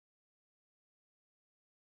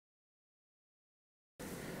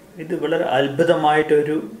ഇത് വളരെ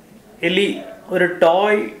അത്ഭുതമായിട്ടൊരു എലി, ഒരു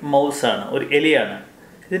ടോയ് മൗസാണ്, ഒരു എലിയാണ്.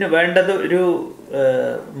 ഇതിന് വേണ്ടത് ഒരു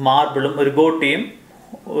മാർബിളും ഒരു ഗോട്ടിയും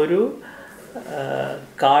ഒരു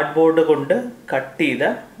കാർഡ്ബോർഡ് കൊണ്ട് കട്ട് ചെയ്ത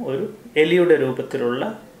ഒരു എലിയുടെ രൂപത്തിലുള്ള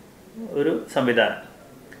ഒരു സംവിധാനം.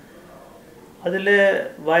 അതിൽ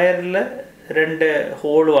വയറിൽ 2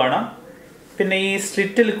 ഹോള് വേണം. പിന്നെ ഈ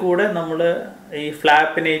സ്ലിറ്റിൽ കൂടെ നമ്മൾ ഈ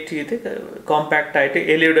ഫ്ലാപ്പിനേറ്റ് ചെയ്ത് കോമ്പാക്റ്റായിട്ട്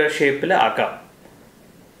എലിയുടെ ഷേപ്പിൽ ആക്കാം.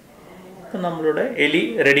 അപ്പം നമ്മളുടെ എലി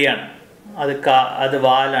റെഡിയാണ്. അത്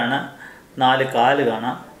വാലാണ്, 4 കാല്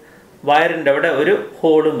കാണാം. വയറിൻ്റെ അവിടെ ഒരു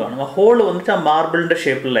ഹോളും കാണും. ആ ഹോള് വന്നിട്ട് ആ മാർബിളിൻ്റെ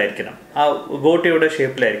ഷേപ്പിലായിരിക്കണം, ആ ഗോട്ടിയുടെ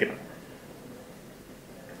ഷേപ്പിലായിരിക്കണം.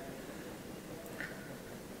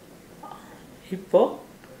 ഇപ്പോൾ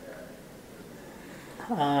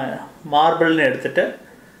മാർബിളിനെ എടുത്തിട്ട്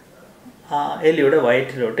ആ എലിയുടെ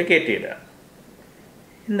വയറ്റിലോട്ട് കയറ്റിയിടുക.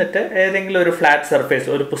 എന്നിട്ട് ഏതെങ്കിലും ഒരു ഫ്ലാറ്റ് സർഫേസ്,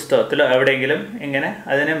 ഒരു പുസ്തകത്തിലോ എവിടെയെങ്കിലും ഇങ്ങനെ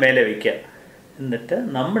അതിനെ മേലെ വയ്ക്കുക. എന്നിട്ട്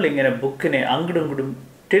ബുക്കിനെ അങ്ങോട്ടും ഇങ്ങോട്ടും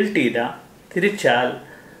ടിൽറ്റ് ചെയ്താൽ, തിരിച്ചാൽ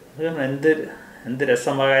എന്ത്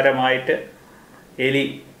രസകരമായിട്ട് എലി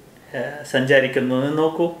സഞ്ചരിക്കുന്നു എന്ന്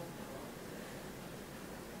നോക്കൂ.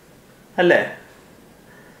 അല്ലേ?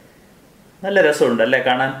 നല്ല രസമുണ്ടല്ലേ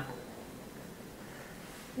കാണാൻ?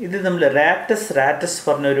 ഇത് നമ്മൾ റാറ്റസ്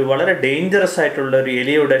പറഞ്ഞൊരു വളരെ ഡേഞ്ചറസ് ആയിട്ടുള്ള ഒരു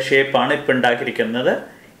എലിയുടെ ഷേപ്പാണ് ഇപ്പം ഉണ്ടാക്കിയിരിക്കുന്നത്.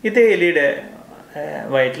 ഇതേ എലിയുടെ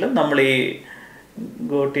വയറ്റിലും നമ്മൾ ഈ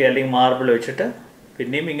ഗോട്ടി അല്ലെങ്കിൽ മാർബിൾ വെച്ചിട്ട്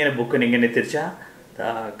പിന്നെയും ഇങ്ങനെ ബുക്കിന് ഇങ്ങനെ തിരിച്ചാൽ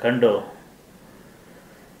കണ്ടോ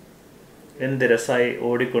എന്ത് രസമായി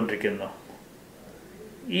ഓടിക്കൊണ്ടിരിക്കുന്നു.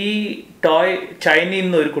 ഈ ടോയ് ചൈനയിൽ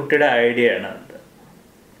നിന്ന് ഒരു കുട്ടിയുടെ ഐഡിയ ആണ്.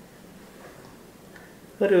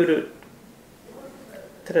 ഒരു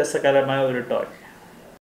രസകരമായ ഒരു ടോയ്.